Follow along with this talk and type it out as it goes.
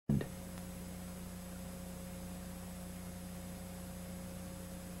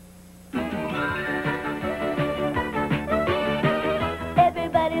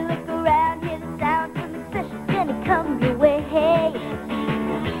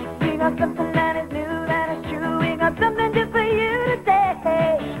got something that is new, that is true. We got something just for you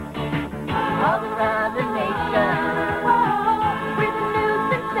today. All around the nation, with a new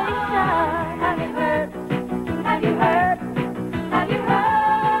sensation. Have you heard? Have you heard? Have you heard?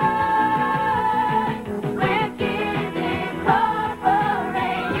 We're Kids Incorporated.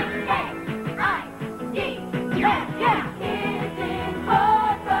 K-I-D-S, yeah. Kids Incorporated.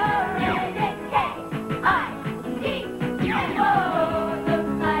 K-I-D-S. Oh, the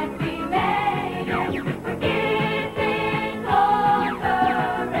life we made. We're Kids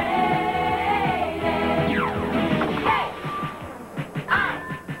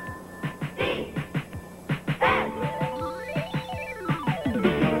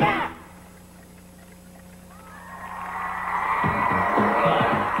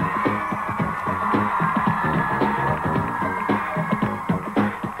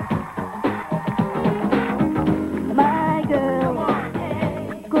My girl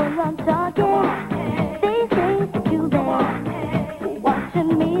goes on talking. They say that you there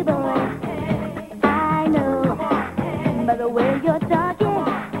watching me, boy. I know by the way you're talking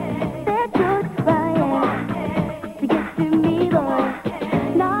that you're trying to get to me, boy.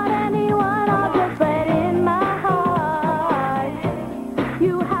 Not anyone, I'll just let in my heart.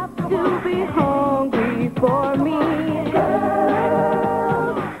 You have to be hungry for me.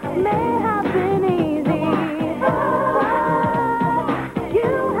 Girl, may have been easy.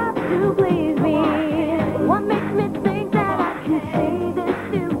 You have to please me. What makes me think that I can say this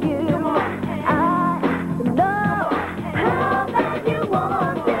to you? I know how bad you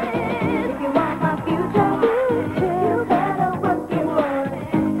want it. If you want my future, you better work it for it.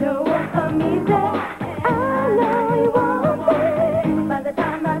 Don't work for me, say, I know you want it. By the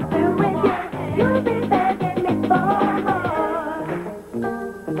time I'm through with you, you'll be begging me for more.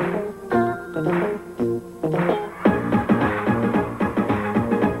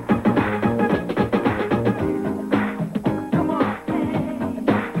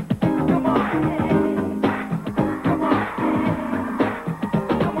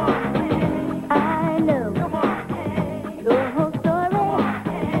 I know your whole story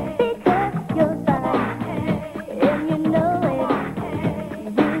because you're fine and you know it.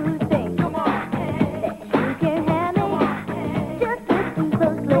 You think that you can have me? Just listen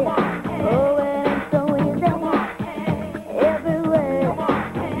closely. Oh, it ain't so easy. Everywhere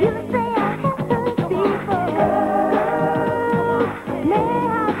you say I have heard before. May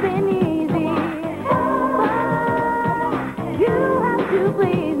have been easy. You have to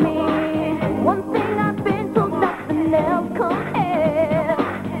please me. One thing I've been told, nothing else compares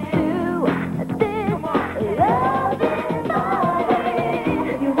to this loving body.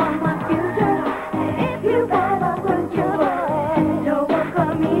 If you want my future, if you better work your boy, don't work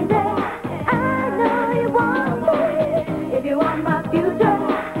for me, say, I know you want it. If you want my future,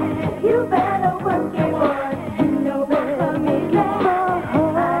 you better work your boy, don't work for me, say, I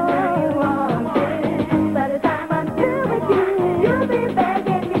know you want it. By the time I'm through with you, you'll be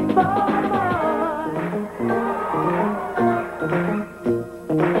begging me for more.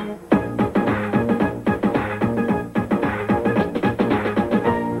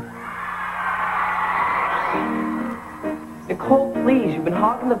 Nicole, please, you've been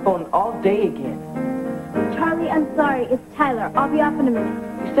hogging the phone all day again. Charlie, I'm sorry. It's Tyler. I'll be off in a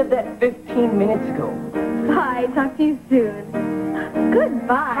minute. You said that 15 minutes ago. Bye. Talk to you soon.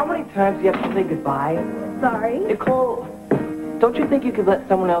 Goodbye. How many times do you have to say goodbye? Sorry. Nicole, don't you think you could let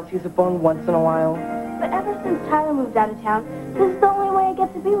someone else use the phone once in a while? But ever since Tyler moved out of town, this is the only way I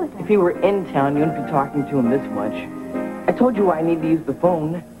get to be with him. If he were in town, you wouldn't be talking to him this much. I told you I need to use the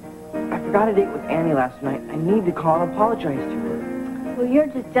phone. I forgot a date with Annie last night. I need to call and apologize to her. Well, you're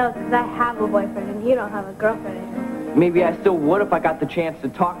just jealous because I have a boyfriend and you don't have a girlfriend anymore. Maybe I still would if I got the chance to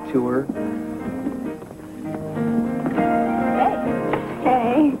talk to her.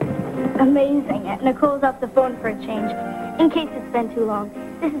 Hey. Amazing. Nicole's off the phone for a change. In case it's been too long.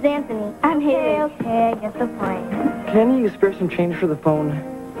 This is Anthony. I'm Haley. Okay, I get the point. Can you spare some change for the phone?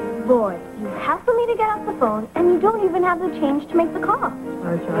 Boy, you hassle me to get off the phone, and you don't even have the change to make the call.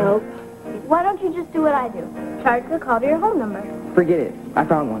 Nope. Why don't you just do what I do? Charge the call to your home number. Forget it. I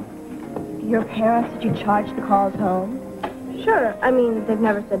found one. Your parents, did you charge the calls home? Sure. I mean, they've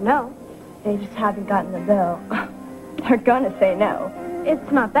never said no. They just haven't gotten the bill. They're gonna say no.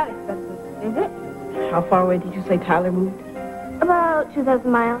 It's not that expensive, is it? How far away did you say Tyler moved? About 2,000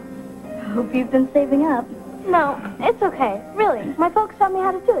 miles. I hope you've been saving up. No, it's okay. Really. My folks taught me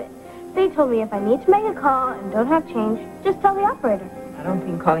how to do it. They told me if I need to make a call and don't have change, just tell the operator. I don't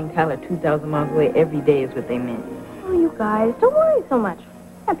think calling Tyler 2,000 miles away every day is what they meant. Oh, you guys, don't worry so much.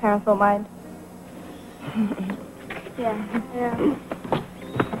 My parents won't mind. Yeah.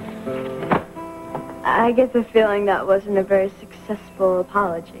 I get the feeling that wasn't a very successful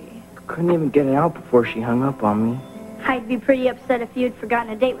apology. Couldn't even get it out before she hung up on me. I'd be pretty upset if you'd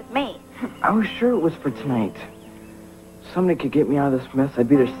forgotten a date with me. I was sure it was for tonight. Somebody could get me out of this mess. I'd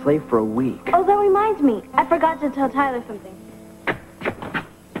be their slave for a week. Oh, that reminds me. I forgot to tell Tyler something.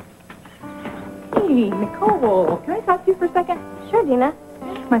 Hey, Nicole, can I talk to you for a second? Sure, Dina.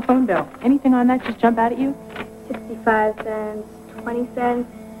 My phone bill. Anything on that just jump out at you? 65 cents, 20 cents,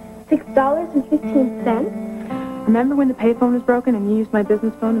 $6.15. Remember when the payphone was broken and you used my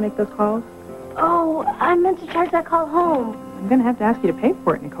business phone to make those calls? Oh, I meant to charge that call home. I'm going to have to ask you to pay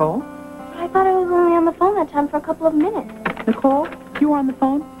for it, Nicole. But I thought I was only on the phone that time for a couple of minutes. Nicole, you were on the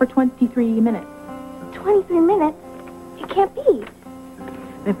phone for 23 minutes. 23 minutes? It can't be.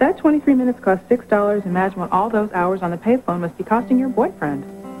 If that 23 minutes cost $6, imagine what all those hours on the payphone must be costing your boyfriend.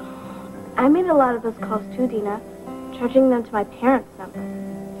 I made a lot of those calls too, Dina, charging them to my parents' number.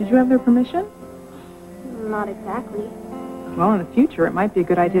 Did you have their permission? Not exactly. Well, in the future, it might be a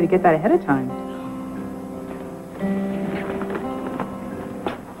good idea to get that ahead of time.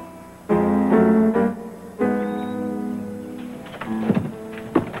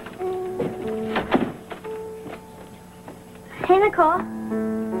 Hey, Nicole.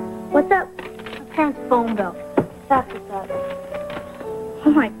 What's up? My parents' phone bill. That's what's up.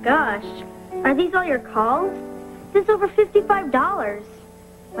 Oh, my gosh. Are these all your calls? This is over $55.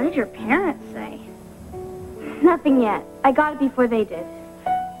 What did your parents say? Nothing yet. I got it before they did.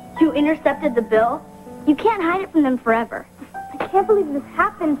 You intercepted the bill? You can't hide it from them forever. I can't believe this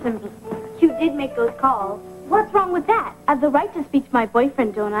happened to me. You did make those calls. What's wrong with that? I have the right to speak to my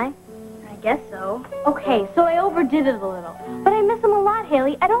boyfriend, don't I? I guess so. Okay, so I overdid it a little. But I miss him a lot,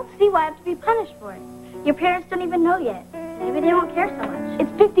 Haley. I don't see why I have to be punished for it. Your parents don't even know yet. Maybe they won't care so much.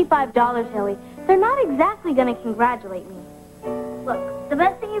 It's $55, Haley. They're not exactly going to congratulate me. Look, the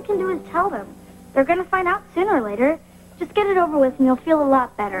best thing you can do is tell them. They're going to find out sooner or later. Just get it over with and you'll feel a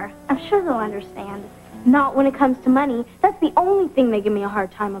lot better. I'm sure they'll understand. Not when it comes to money. That's the only thing they give me a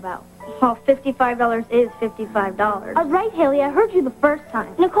hard time about. Well, $55 is $55. All right, Haley, I heard you the first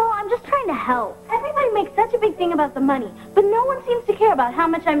time. Nicole, I'm just trying to help. Everybody makes such a big thing about the money, but no one seems to care about how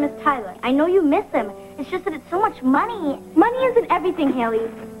much I miss Tyler. I know you miss him. It's just that it's so much money. Money isn't everything, Haley.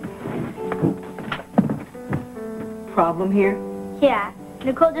 Problem here? Yeah,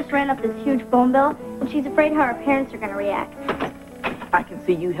 Nicole just ran up this huge phone bill, and she's afraid how her parents are going to react. I can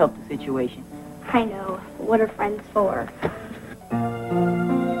see you helped the situation. I know. What are friends for?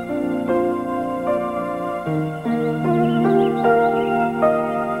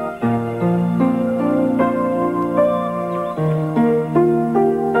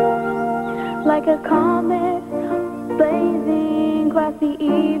 Like a comet blazing across the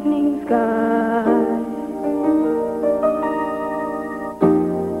evening sky.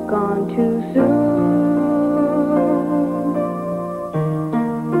 Gone too soon.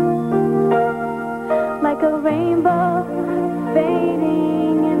 Like a rainbow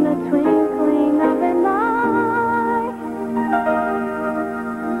fading in the twinkling of an eye.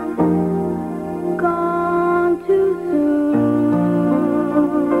 Gone too soon.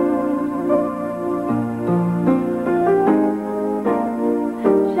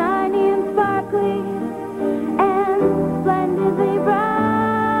 Shiny and sparkly and splendidly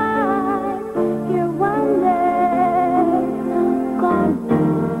bright. Here one day, gone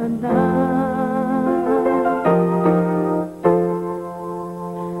one night.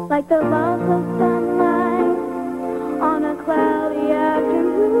 Like the loss of sunlight on a cloudy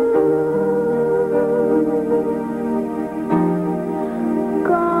afternoon.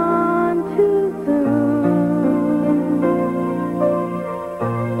 Gone too soon.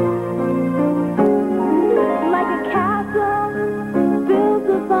 Like a castle built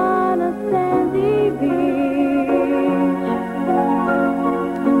upon a sandy beach.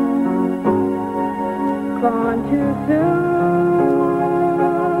 Gone too soon.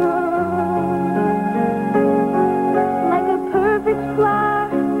 Like a perfect flower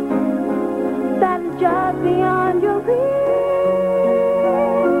that is just beyond your reach.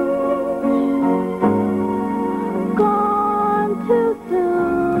 Gone too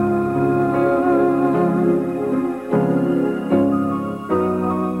soon.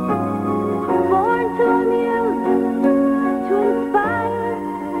 Born to amuse, to inspire,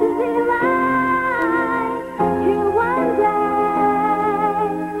 to delight. Here one day,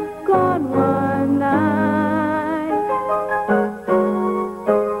 gone one night.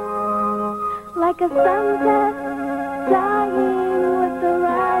 Like a sunset dying with the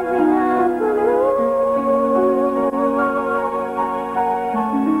rising of the moon.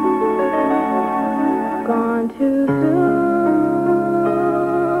 Gone too soon.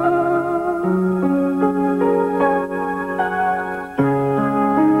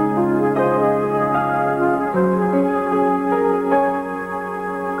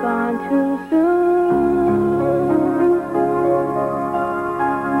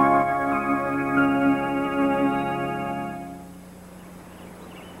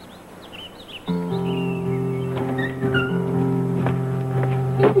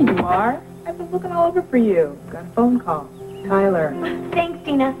 over for you. Got a phone call. Tyler. Thanks,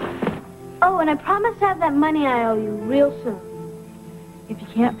 Tina. Oh, and I promise to have that money I owe you real soon. If you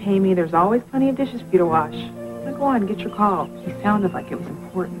can't pay me, there's always plenty of dishes for you to wash. Now go on and get your call. He sounded like it was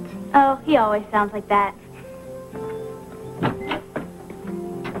important. Oh, he always sounds like that.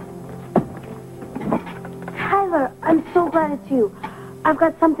 Tyler, I'm so glad it's you. I've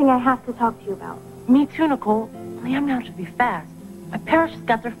got something I have to talk to you about. Me too, Nicole. Only I'm gonna have to be fast. My parents just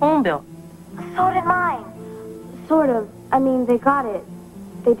got their phone bill. So did mine. Sort of. I mean, they got it.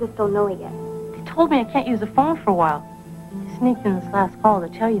 They just don't know it yet. They told me I can't use the phone for a while. I sneaked in this last call to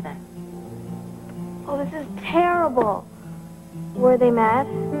tell you that. Oh, this is terrible. Were they mad?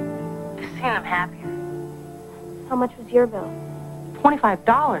 I've seen them happier. How much was your bill?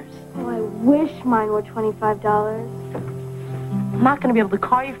 $25. Oh, I wish mine were $25. I'm not gonna be able to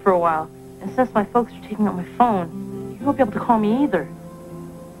call you for a while. And since my folks are taking out my phone, you won't be able to call me either.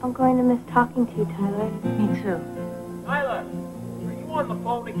 I'm going to miss talking to you, Tyler. Me too. Tyler, are you on the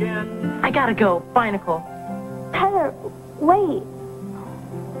phone again? I gotta go. Bye, Nicole. Tyler, wait.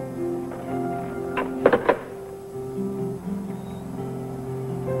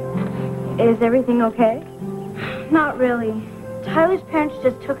 Is everything okay? Not really. Tyler's parents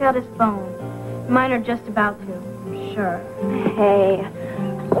just took out his phone. Mine are just about to. Sure. Hey,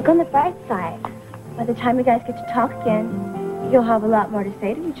 look on the bright side. By the time you guys get to talk again, you'll have a lot more to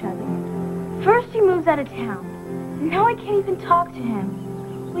say to each other. First he moves out of town. Now I can't even talk to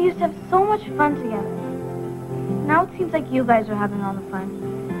him. We used to have so much fun together. Now it seems like you guys are having all the fun.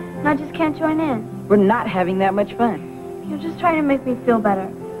 And I just can't join in. We're not having that much fun. You're just trying to make me feel better.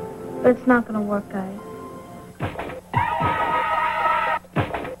 But it's not gonna work, guys.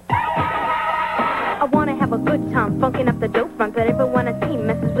 I wanna have a good time, funking up the dope front, but everyone I see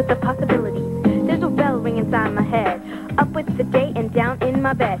messes with the possibilities. There's a bell ring inside my head, up with the day and down in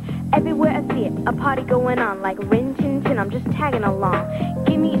my bed. Everywhere I see it, a party going on, like Rin Tin Tin, I'm just tagging along.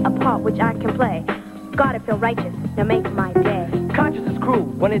 Give me a part which I can play. Gotta feel righteous, now make my day. Conscience is cruel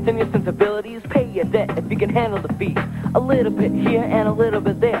when it's in your sensibilities. Pay your debt if you can handle the fees. A little bit here and a little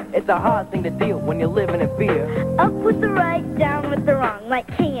bit there. It's a hard thing to deal when you're living in fear. Up with the right, down with the wrong, like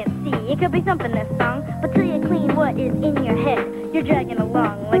KNC. It could be something this song, but till you clean what is in your head, you're dragging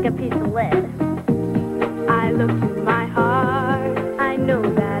along like a piece of lead. I look to my heart, I know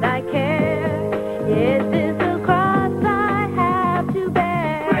that I care. Yes, it's a cross I have to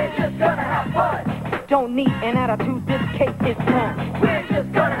bear. We're just gonna have fun. Don't need an attitude, this case is done. We're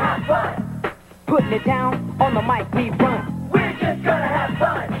just gonna have fun. Putting it down, on the mic we run. We're just gonna have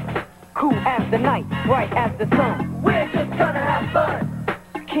fun. Cool as the night, bright as the sun. We're just gonna have fun.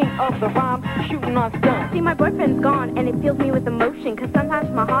 King of the rhyme, shooting on stun. See, my boyfriend's gone, and it fills me with emotion, cause sometimes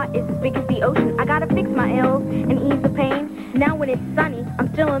my heart is as big as the ocean. I gotta fix my ills and ease the pain. Now when it's sunny, I'm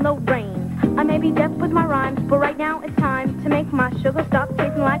still in the rain. I may be deaf with my rhymes, but right now it's time to make my sugar stop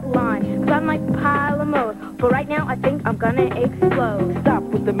tasting like lime. Cause I'm like a pile of mold, but right now I think I'm gonna explode. Stop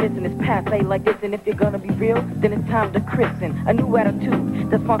with the missing, it's passe like this, and if you're gonna be real, then it's time to christen a new attitude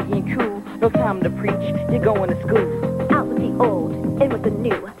that's funky and cool. No time to preach, you're going to school. Out with the old, in with the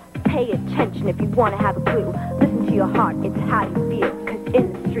new. Pay attention if you wanna have a clue. Listen to your heart, it's how you feel. Cause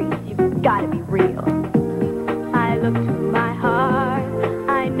in the streets, you've gotta be real. I look to my heart,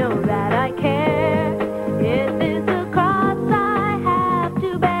 I know that I care. It is a cross I have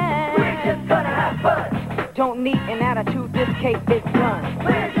to bear. We're just gonna have fun. Don't need an attitude, this case is done.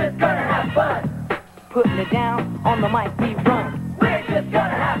 We're just gonna have fun. Putting it down, on the mic we run. We're just gonna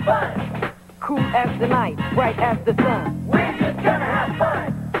have fun. Cool as the night, bright as the sun. We're just gonna have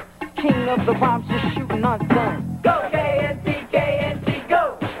fun. King of the rhymes, just shooting on stun. Go KNC, KNC,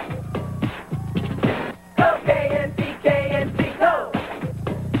 go. Go KNC, KNC, go.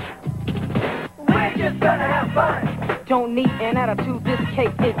 We're just gonna have fun. Don't need an attitude, this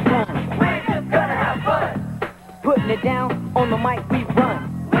case is done. We're just gonna have fun. Putting it down, on the mic we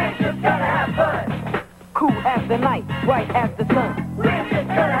run. We're just gonna have fun. Cool as the night, bright as the sun. We're just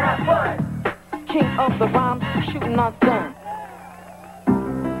gonna have fun. King of the rhymes, shooting on stun.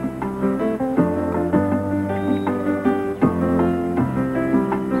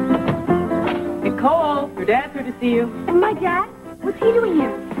 Nicole, your dad's here to see you. And my dad? What's he doing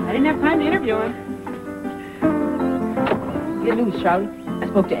here? I didn't have time to interview him. Good news, Charlie. I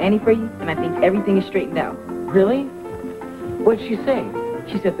spoke to Annie for you, and I think everything is straightened out. Really? What'd she say?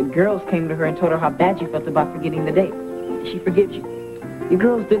 She said the girls came to her and told her how bad you felt about forgetting the date. She forgives you. You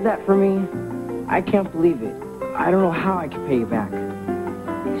girls did that for me? I can't believe it. I don't know how I can pay you back.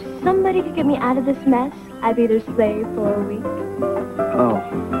 If somebody could get me out of this mess, I'd be their slave for a week.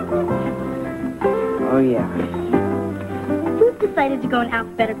 Oh, yeah. We've decided to go in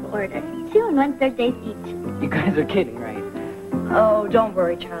alphabetical order. 2 and went their days each. You guys are kidding, right? Oh, don't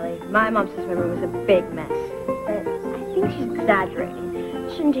worry, Charlie. My mom says my room was a big mess. But I think she's exaggerating.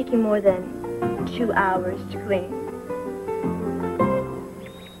 It shouldn't take you more than 2 hours to clean.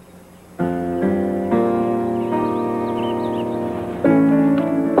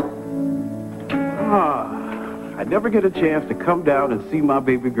 I never get a chance to come down and see my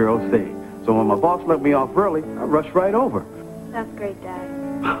baby girl stay. So when my boss let me off early, I rushed right over. That's great, Dad.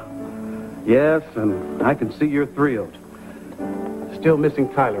 Yes, and I can see you're thrilled. Still missing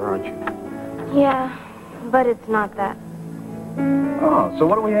Tyler, aren't you? Yeah, but it's not that. Oh, so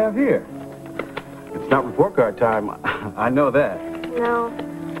what do we have here? It's not report card time. I know that. No,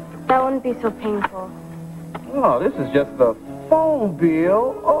 that wouldn't be so painful. Oh, this is just the phone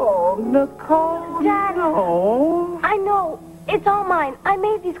bill. Oh, Nicole. Dad. No. I know. It's all mine. I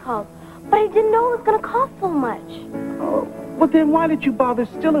made these calls. But I didn't know it was going to cost so much. Oh, well, then why did you bother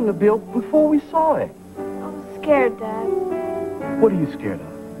stealing the bill before we saw it? I was scared, Dad. What are you scared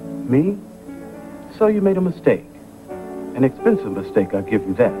of? Me? So you made a mistake. An expensive mistake, I'll give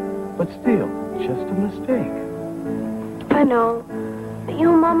you that. But still, just a mistake. I know. But you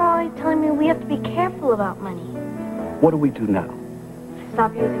know, Mama always telling me we have to be careful about money. What do we do now?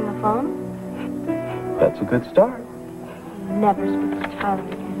 Stop using the phone. That's a good start. Never speak to Tyler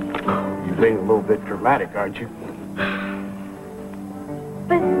again. You're being a little bit dramatic, aren't you?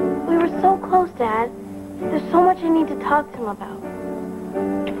 But we were so close, Dad. There's so much I need to talk to him about.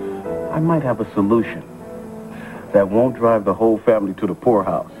 I might have a solution that won't drive the whole family to the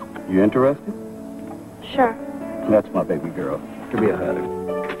poorhouse. You interested? Sure. That's my baby girl. Give me a hug.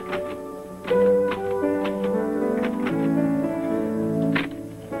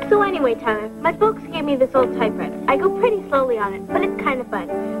 So anyway, Tyler, my folks gave me this old typewriter. I go pretty slowly on it, but it's kind of fun.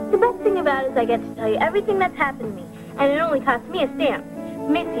 The best thing about it is I get to tell you everything that's happened to me, and it only costs me a stamp.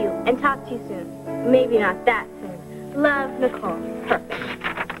 Miss you, and talk to you soon. Maybe not that soon. Love, Nicole. Perfect.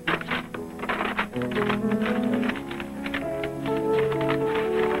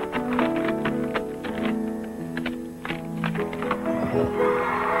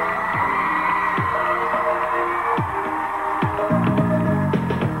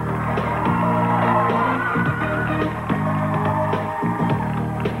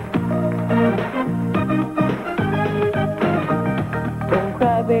 Don't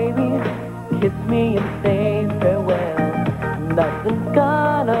cry, baby. Kiss me and say farewell. Nothing's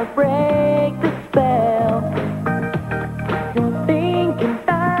gonna break the spell. You're thinking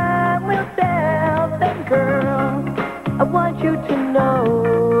time will tell. Then, girl, I want you to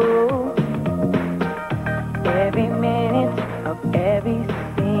know every minute of every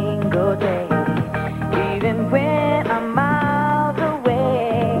single day, even when I'm miles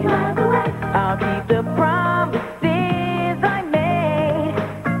away, I'll keep the promises I made.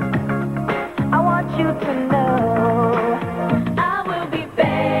 I want you to know I will be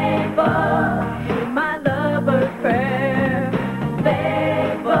faithful to my lover's prayer,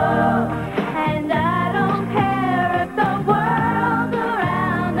 faithful, and I don't care if the world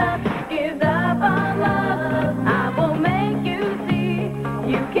around us gives up on love. I will make you see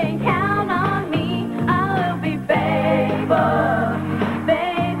you can count on me. I will be faithful,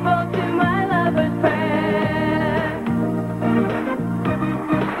 faithful to my lover's prayer.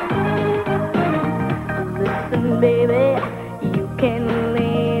 Listen, baby, you can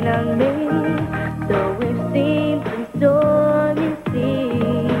lean on me.